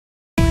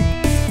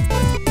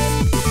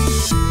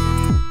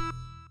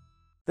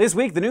This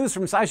week, the news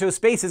from SciShow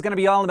Space is going to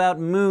be all about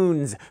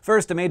moons.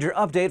 First, a major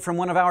update from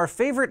one of our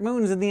favorite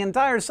moons in the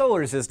entire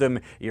solar system,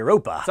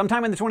 Europa.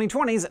 Sometime in the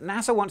 2020s,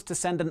 NASA wants to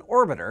send an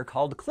orbiter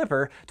called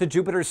Clipper to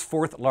Jupiter's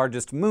fourth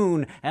largest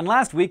moon, and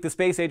last week the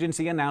space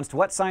agency announced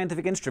what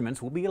scientific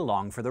instruments will be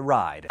along for the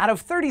ride. Out of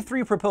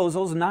 33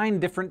 proposals, 9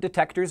 different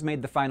detectors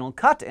made the final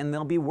cut, and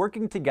they'll be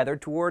working together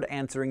toward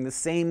answering the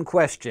same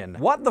question.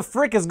 What the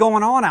frick is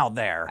going on out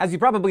there? As you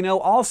probably know,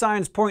 all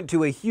signs point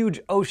to a huge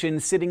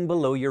ocean sitting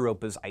below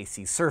Europa's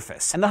icy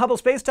surface. And the Hubble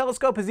Space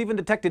Telescope has even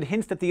detected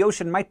hints that the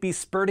ocean might be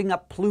spurting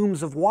up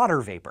plumes of water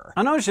vapor.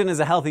 An ocean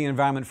is a healthy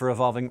environment for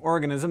evolving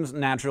organisms,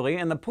 naturally,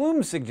 and the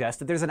plumes suggest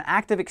that there's an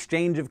active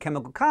exchange of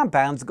chemical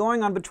compounds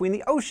going on between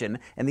the ocean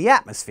and the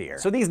atmosphere.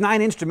 So these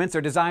 9 instruments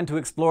are designed to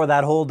explore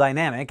that whole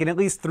dynamic in at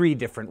least 3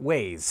 different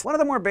ways. One of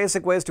the more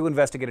basic ways to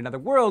investigate another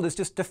world is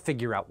just to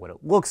figure out what it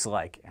looks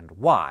like and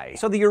why.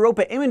 So the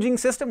Europa imaging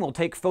system will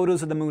take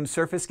photos of the moon's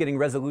surface, getting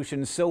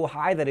resolution so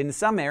high that in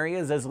some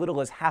areas as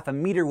little as half a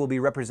meter will be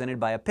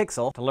represented by a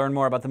pixel. To learn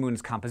more about the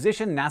moon's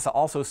composition, NASA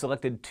also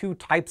selected 2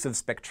 types of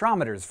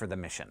spectrometers for the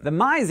mission. The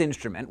MISE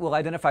instrument will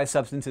identify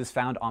substances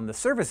found on the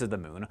surface of the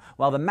moon,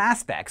 while the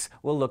MASSPEX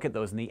will look at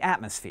those in the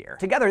atmosphere.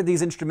 Together,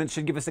 these instruments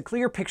should give us a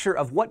clear picture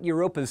of what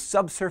Europa's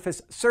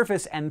subsurface,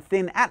 surface, and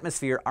thin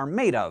atmosphere are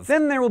made of.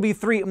 Then there will be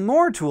 3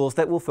 more tools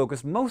that will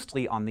focus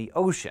mostly on the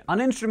ocean. An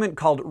instrument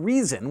called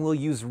REASON will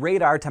use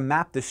radar to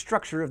map the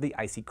structure of the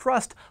icy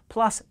crust,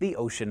 plus the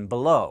ocean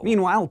below.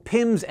 Meanwhile,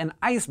 PIMS and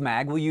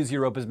IceMag will use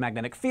Europa's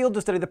magnetic field to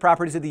study the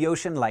properties of the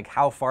ocean, like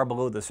how far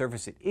below the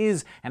surface it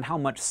is and how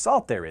much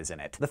salt there is in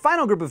it. The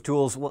final group of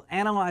tools will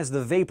analyze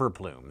the vapor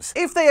plumes,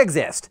 if they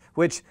exist,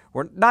 which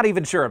we're not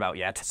even sure about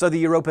yet. So the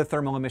Europa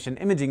Thermal Emission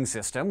Imaging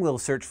System will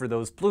search for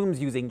those plumes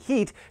using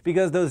heat,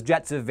 because those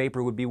jets of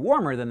vapor would be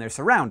warmer than their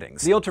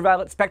surroundings. The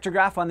ultraviolet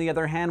spectrograph, on the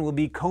other hand, will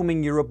be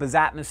combing Europa's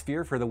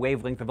atmosphere for the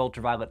wavelength of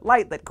ultraviolet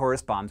light that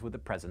corresponds with the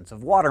presence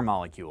of water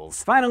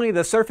molecules. Finally,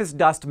 the surface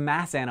dust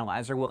mass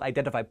analyzer will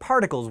identify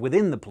particles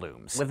within the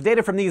plumes. With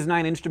data from these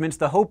 9 instruments,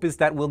 the hope is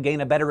that we'll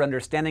gain a better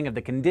understanding of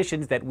the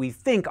conditions that we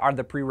think are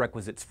the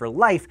prerequisites for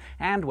life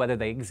and whether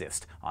they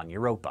exist on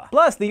Europa.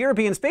 Plus, the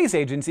European Space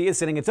Agency is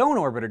sending its own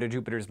orbiter to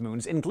Jupiter's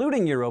moons,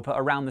 including Europa,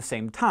 around the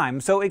same time,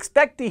 so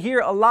expect to hear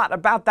a lot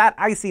about that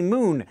icy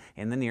moon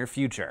in the near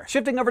future.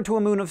 Shifting over to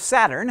a moon of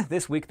Saturn,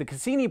 this week the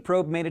Cassini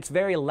probe made its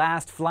very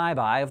last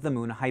flyby of the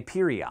moon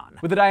Hyperion.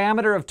 With a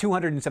diameter of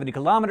 270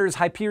 kilometers,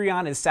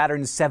 Hyperion is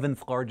Saturn's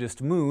 7th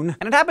largest moon,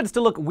 and it happens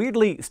to look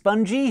weirdly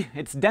spongy.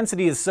 Its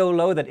density is so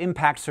low that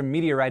impacts from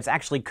meteorites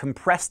actually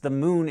compress the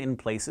moon in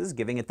places,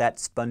 giving it that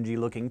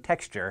spongy-looking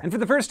texture. And for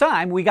the first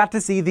time, we got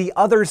to see the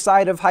other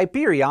side of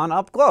Hyperion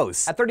up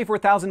close. At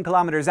 34,000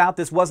 kilometers out,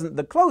 this wasn't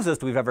the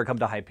closest we've ever come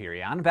to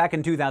Hyperion. Back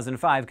in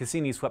 2005,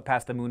 Cassini swept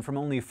past the moon from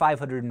only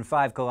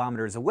 505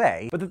 kilometers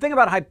away. But the thing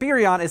about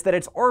Hyperion is that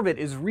its orbit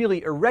is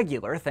really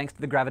irregular, thanks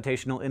to the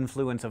gravitational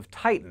influence of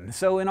Titan.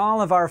 So in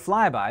all of our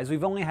flybys,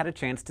 we've only had a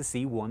chance to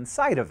see one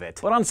side of it.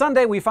 But on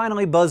Sunday, we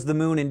finally buzzed the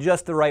moon in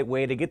just the right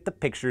way to get the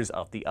pictures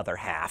of the other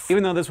half.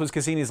 Even though this was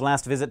Cassini's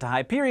last visit to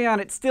Hyperion,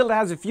 it still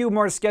has a few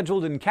more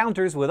scheduled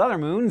encounters with other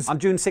moons. On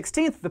June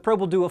 16th, the probe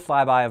will do a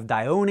flyby of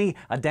Dione,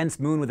 a dense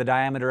moon with a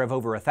diameter of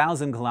over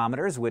 1,000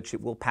 kilometers, which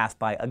it will pass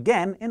by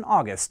again in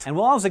August. And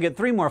we'll also get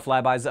 3 more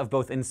flybys of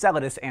both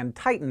Enceladus and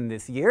Titan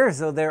this year,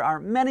 so there are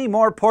many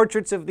more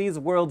portraits of these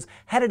worlds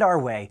headed our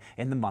way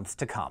in the months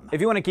to come.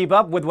 If you want to keep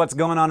up with what's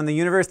going on in the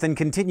universe, then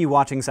continue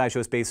watching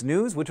SciShow Space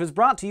News, which was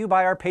brought to you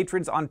by our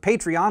patrons on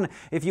Patreon.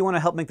 If you want to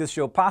help make this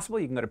show possible,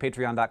 you can go to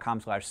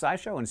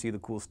patreon.com/scishow and see the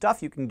cool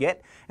stuff you can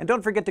get. And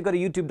don't forget to go to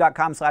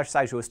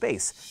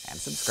youtube.com/SciShowSpace and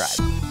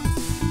subscribe.